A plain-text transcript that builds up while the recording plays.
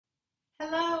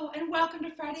Hello and welcome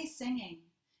to Friday Singing.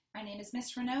 My name is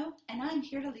Miss Renaud and I'm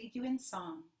here to lead you in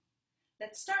song.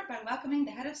 Let's start by welcoming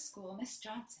the head of school, Miss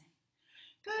Johnson.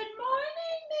 Good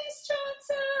morning, Miss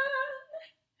Johnson!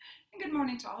 And good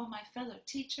morning to all my fellow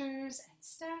teachers and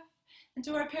staff, and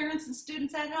to our parents and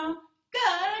students at home,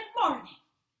 good morning!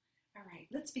 All right,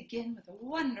 let's begin with a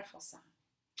wonderful song,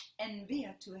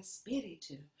 Envia tu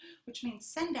espíritu, which means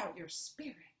send out your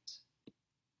spirit.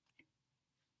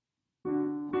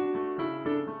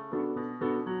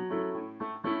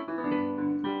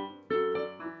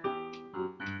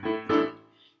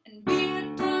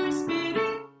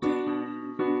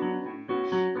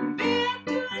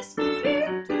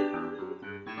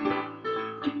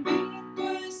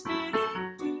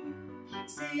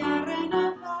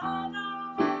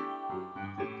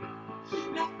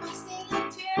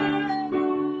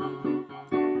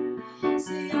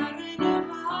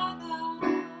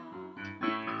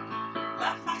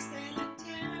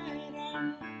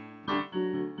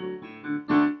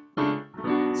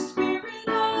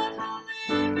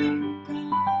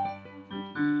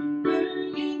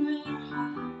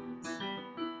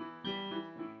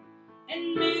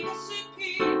 And make us a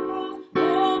people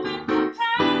of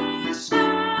compassion.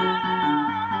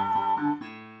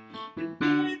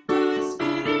 Envía tu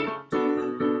espíritu,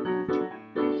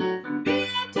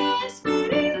 envía tu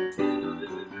espíritu,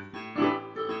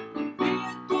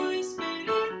 envía tu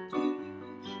espíritu,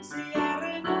 sea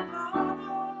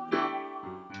renovado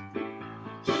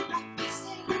la faz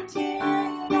de la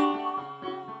tierra,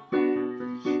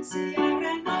 sea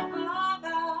renovada.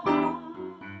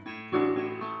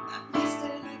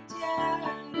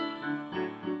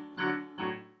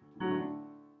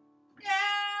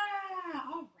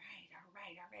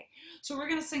 So we're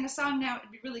going to sing a song now.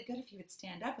 It'd be really good if you would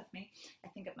stand up with me. I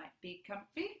think it might be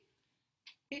comfy.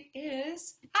 It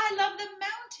is I Love the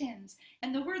Mountains.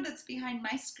 And the word that's behind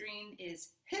my screen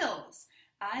is hills.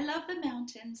 I love the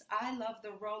mountains. I love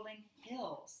the rolling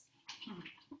hills.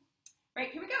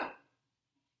 Right, here we go.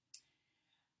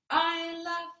 I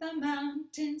love the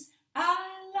mountains. I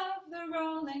love the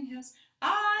rolling hills.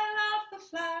 I love the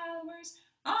flowers.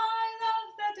 I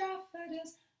love the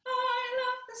daffodils. I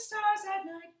love the stars at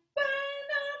night. When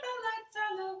all the lights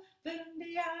are low,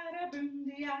 boom-de-yada,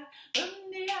 boom-de-yada,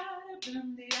 boom-de-yada,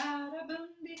 boom-de-yada,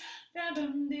 boom-de-yada,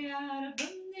 boom-de-yada,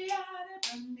 boom-de-yada,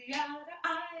 boom-de-yada.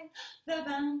 I the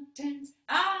mountains, I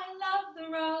love the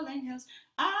rolling hills,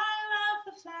 I love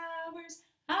the flowers,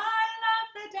 I love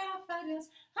the daffodils,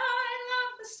 I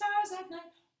love the stars at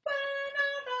night. When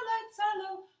all the lights are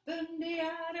low,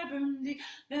 boom-de-yada,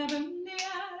 boom-de-yada,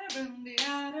 boom-de-yada,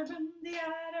 boom-de-yada,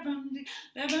 boom-de-yada,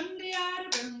 boom-de-yada, boom-de-yada,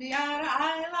 boom-de-yada.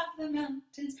 I love the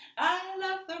mountains, I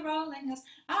love the rolling hills,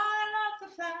 I love the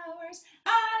flowers, I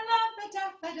love the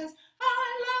daffodils, I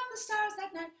love the stars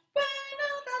at night. When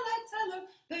all the lights are low,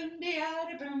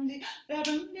 boom-de-yada, boom-de-yada,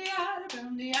 boom-de-yada,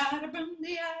 boom-de-yada,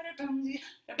 boom-de-yada,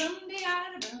 boom-de-yada,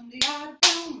 boom-de-yada, boom-de-yada,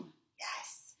 boom.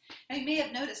 Yes. Now you may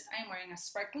have noticed I'm wearing a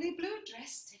sparkly blue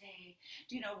dress today.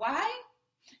 Do you know why?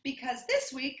 Because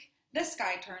this week the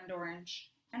sky turned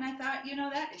orange. And I thought,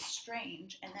 that is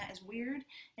strange and that is weird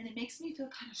and it makes me feel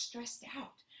kind of stressed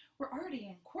out. We're already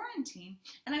in quarantine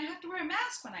and I have to wear a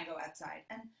mask when I go outside.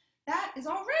 And that is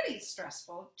already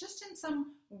stressful, just in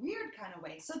some weird kind of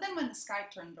way. So then when the sky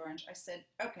turned orange, I said,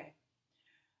 okay,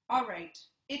 all right,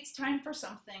 it's time for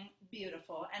something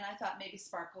beautiful. And I thought maybe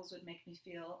sparkles would make me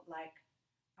feel like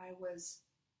I was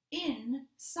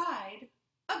inside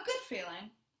a good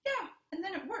feeling. Yeah, and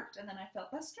then it worked, and then I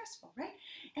felt less stressful, right?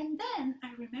 And then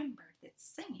I remembered that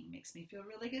singing makes me feel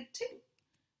really good too.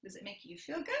 Does it make you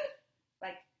feel good?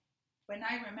 Like when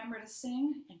I remember to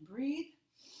sing and breathe,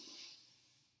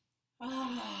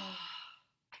 I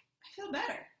feel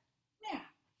better. Yeah.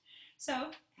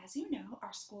 So, as you know,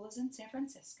 our school is in San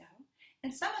Francisco,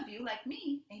 and some of you, like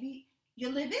me, maybe you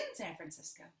live in San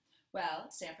Francisco. Well,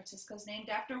 San Francisco's named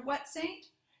after what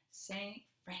saint? St.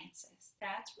 Francis.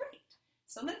 That's right.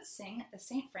 So let's sing the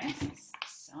St. Francis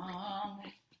song.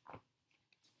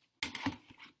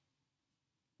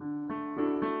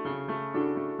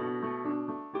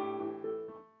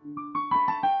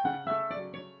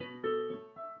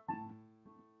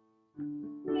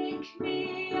 Make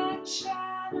me a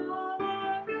channel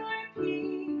of your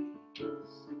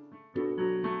peace,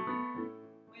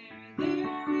 where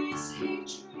there is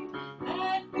hatred,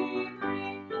 let me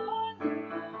bring on love.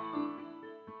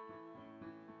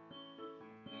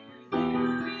 Where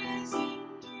there is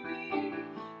injury,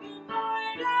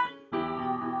 unite and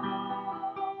bond.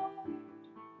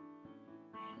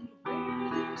 And where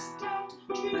there's doubt,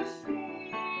 true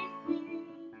faith in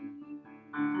you.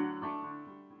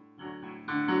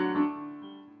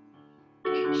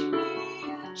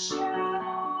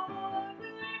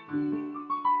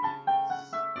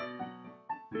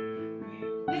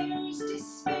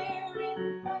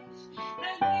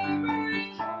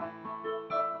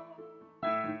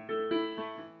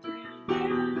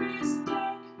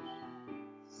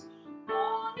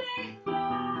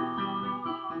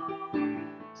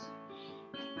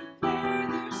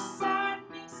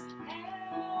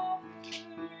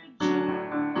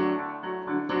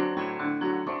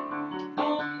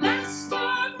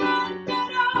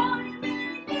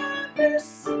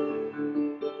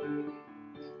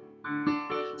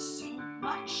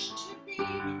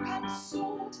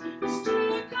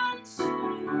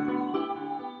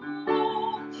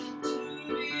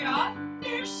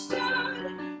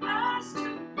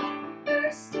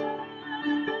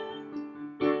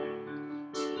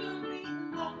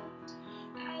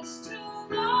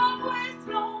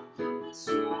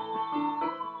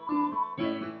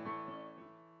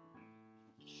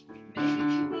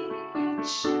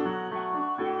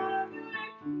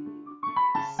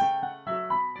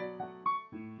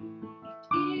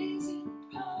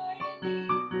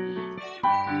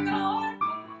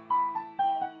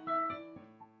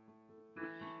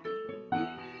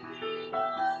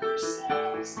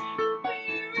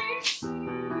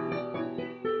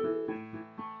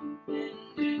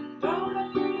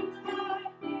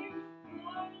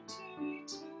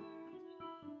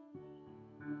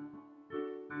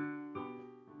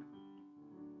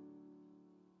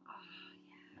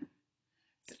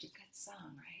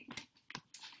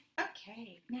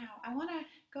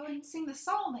 ahead and sing the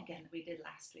psalm again that we did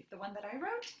last week, the one that I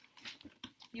wrote.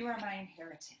 You are my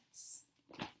inheritance.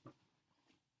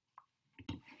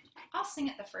 I'll sing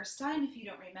it the first time if you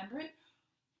don't remember it,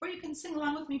 or you can sing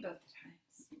along with me both times.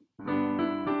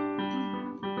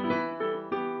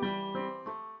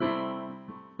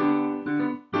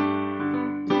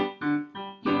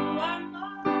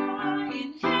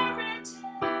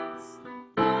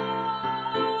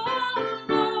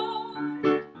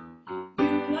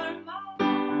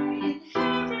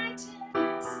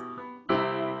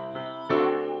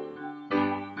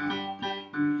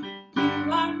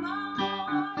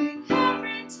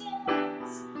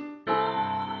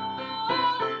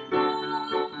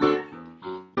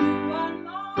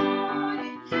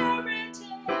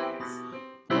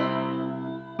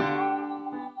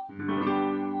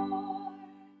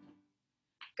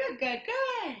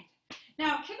 Good.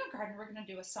 Now, kindergarten, we're going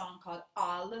to do a song called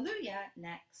Alleluia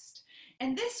next.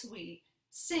 And this we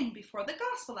sing before the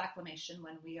gospel acclamation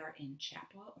when we are in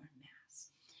chapel or mass.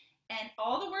 And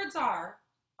all the words are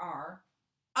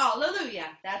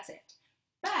Alleluia, that's it.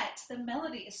 But the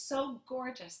melody is so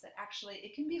gorgeous that actually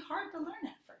it can be hard to learn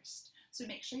at first. So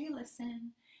make sure you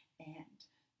listen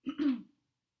and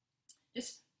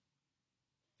just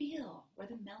feel where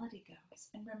the melody goes,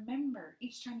 and remember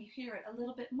each time you hear it a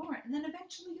little bit more, and then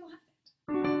eventually you'll have it.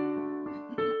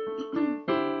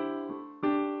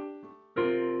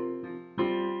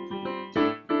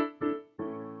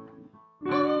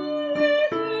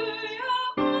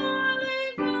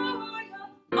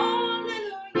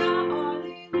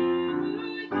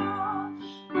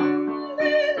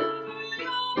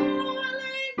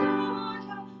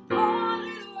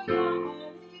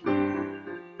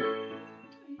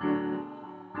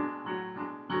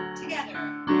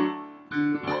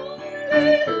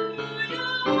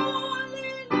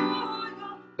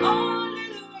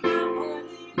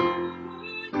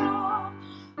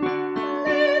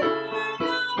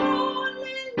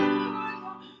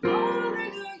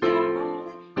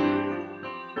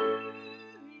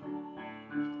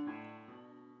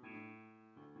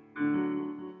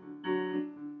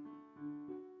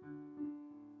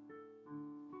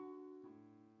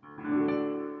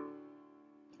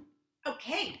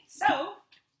 Okay, so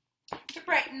to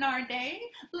brighten our day,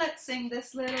 let's sing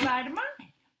this little light of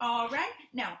mine. All right,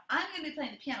 now I'm going to be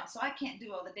playing the piano, so I can't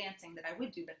do all the dancing that I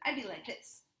would do, but I'd be like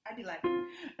this. I'd be like,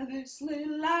 this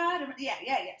little light of mine. Yeah.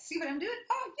 See what I'm doing?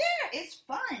 Oh, yeah, it's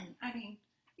fun. I mean,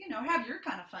 you know, have your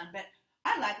kind of fun, but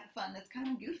I like the fun that's kind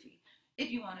of goofy. If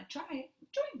you want to try it,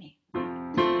 join me.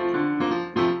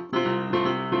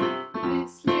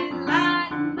 This little light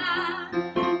of mine.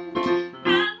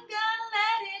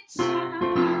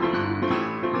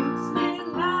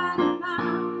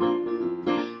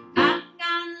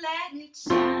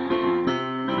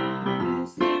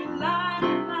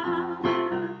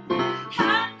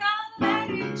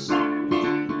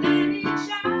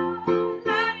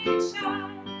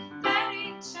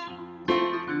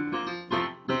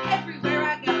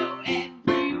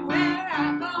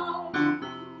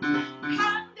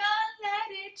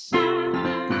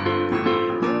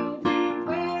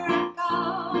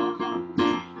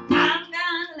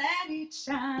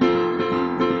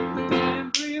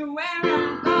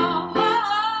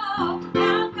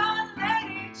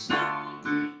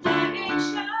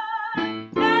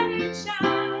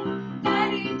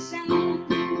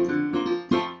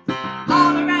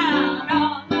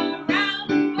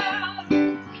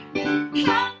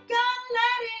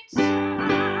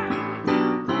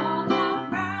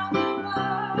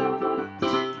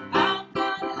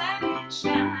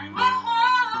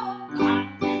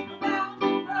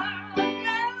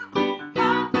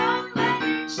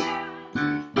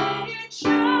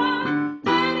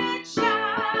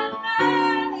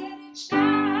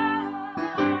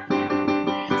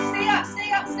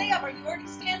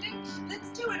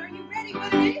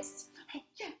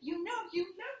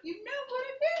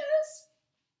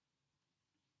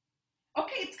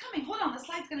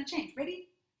 Going to change. Ready?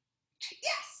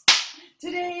 Yes!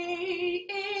 Today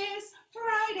is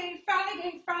Friday.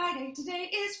 Today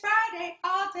is Friday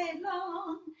all day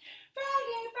long.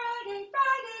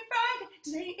 Friday.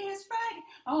 Today is Friday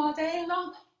all day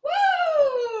long.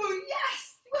 Woo!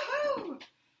 Yes! Woohoo!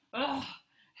 Oh,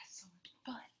 that's so much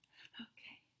fun.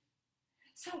 Okay.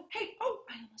 So, hey, I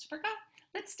almost forgot.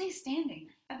 Let's stay standing.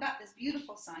 I've got this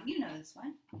beautiful song. You know this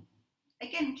one.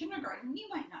 Again, in kindergarten, you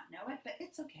might not know it, but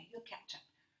it's okay. You'll catch up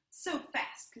so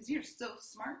fast because you're so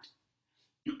smart.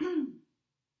 Here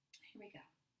we go.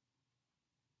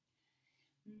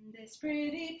 This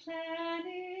pretty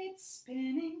planet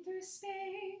spinning through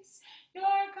space, your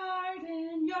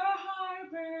garden, your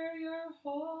harbor, your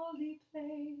holy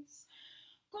place.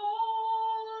 Golden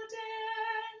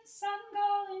sun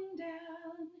going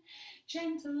down,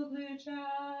 gentle blue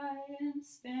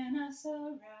giants spin us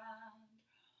around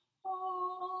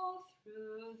all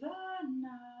through the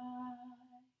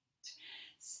night.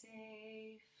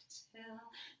 Safe till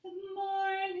the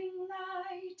morning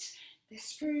light,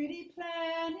 this pretty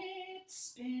planet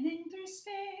spinning through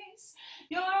space,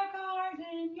 your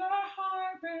garden, your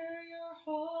harbor, your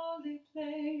holy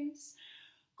place.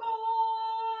 Golden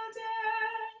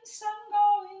sun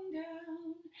going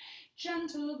down,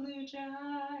 gentle blue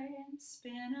giants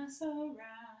spin us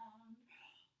around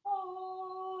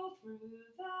all through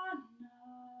the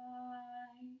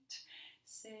night,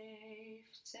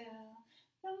 safe till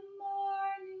the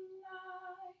morning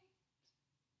light.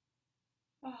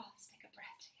 Oh, let's take a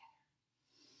breath together.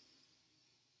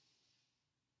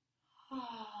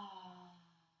 Ah,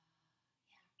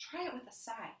 yeah, try it with a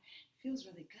sigh. It feels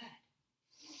really good.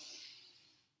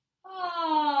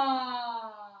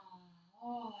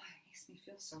 Oh, it makes me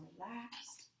feel so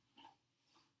relaxed.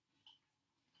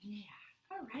 Yeah,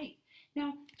 all right.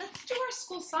 Now, let's do our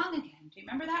school song again. Do you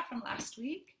remember that from last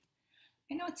week?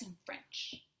 I know it's in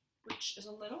French, which is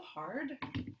a little hard.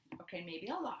 Okay, maybe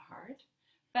a lot hard,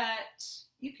 but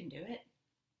you can do it.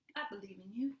 I believe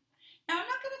in you. Now, I'm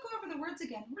not going to go over the words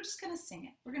again. We're just going to sing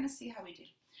it. We're going to see how we do.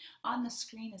 On the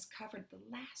screen is covered the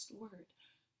last word.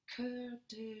 Cœur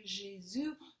de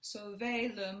Jésus,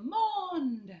 sauvez le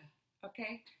monde.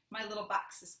 Okay, my little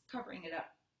box is covering it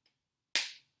up.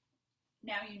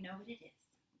 Now you know what it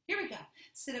is. Here we go.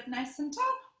 Sit up nice and tall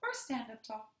or stand up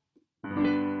tall.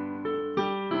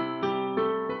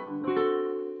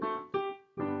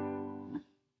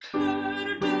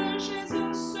 Cœur de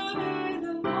Jésus, sauvez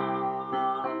le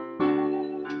monde.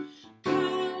 Que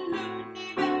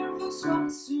l'univers vous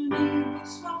soit uni, vous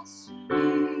soit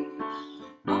uni.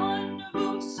 En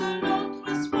vous seul notre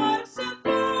espoir se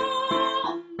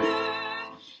fonde.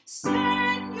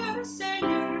 Seigneur,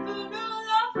 Seigneur, vous nous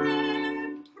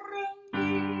l'avez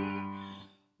promis.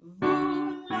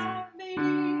 Vous l'avez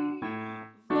dit,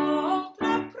 votre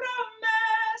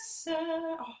promesse.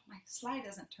 Oh, my slide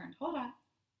isn't turned. Hold on.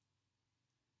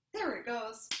 There it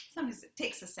goes. Sometimes it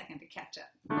takes a second to catch up.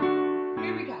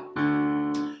 Here we go.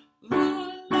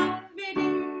 Vous l'avez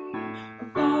dit,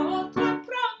 votre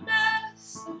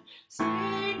promesse,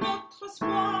 c'est notre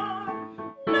espoir,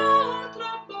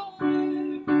 notre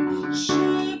bonheur.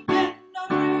 Je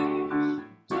baignerai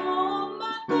dans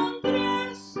ma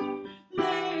tendresse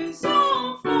les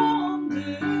enfants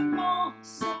de mon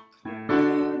sacré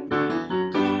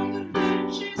cœur. Cœur de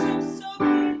Jésus,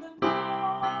 sauvez le monde.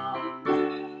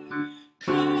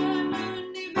 Que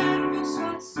l'univers vous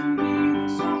soit soumis, vous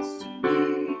soit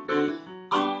soumis.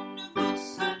 En vous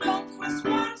seul notre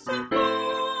espoir se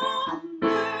fonde.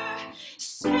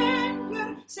 Seigneur,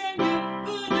 Seigneur,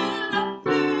 vous nous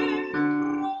l'avez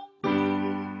promis.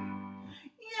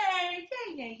 Yay, yay,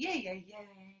 yay, yay, yay,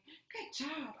 yay. Good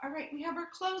job. All right, we have our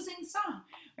closing song.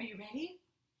 Are you ready?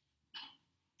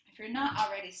 If you're not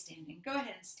already standing, go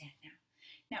ahead and stand now.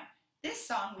 Now, this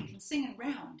song we can sing in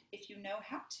round if you know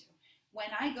how to.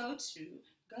 When I go to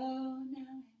go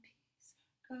now in peace,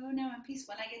 go now in peace,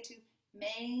 when I get to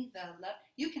may the love,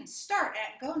 you can start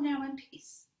at go now in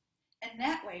peace. And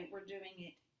that way we're doing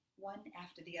it one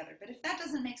after the other. But if that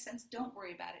doesn't make sense, don't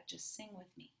worry about it. Just sing with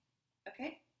me.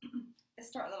 Okay? Let's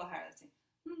start a little higher. Let's sing.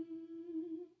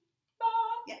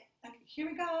 Yeah, okay, here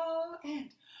we go.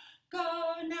 And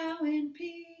go now in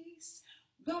peace,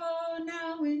 go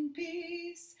now in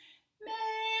peace.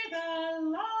 May the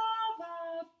love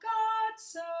of God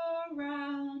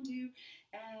surround you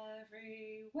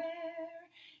everywhere,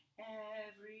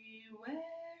 everywhere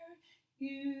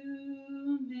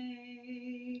you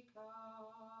may go.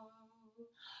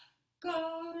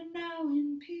 Go now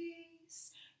in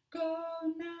peace, go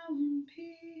now in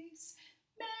peace.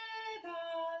 May the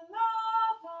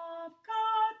love of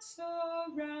God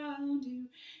surround you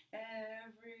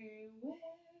everywhere,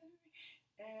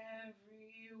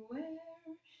 everywhere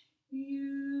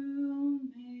you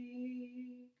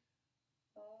may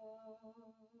go.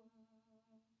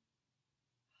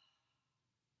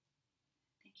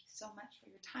 Thank you so much for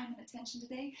your time and attention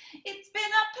today. It's been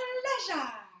a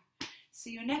pleasure.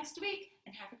 See you next week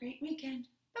and have a great weekend.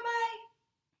 Bye-bye.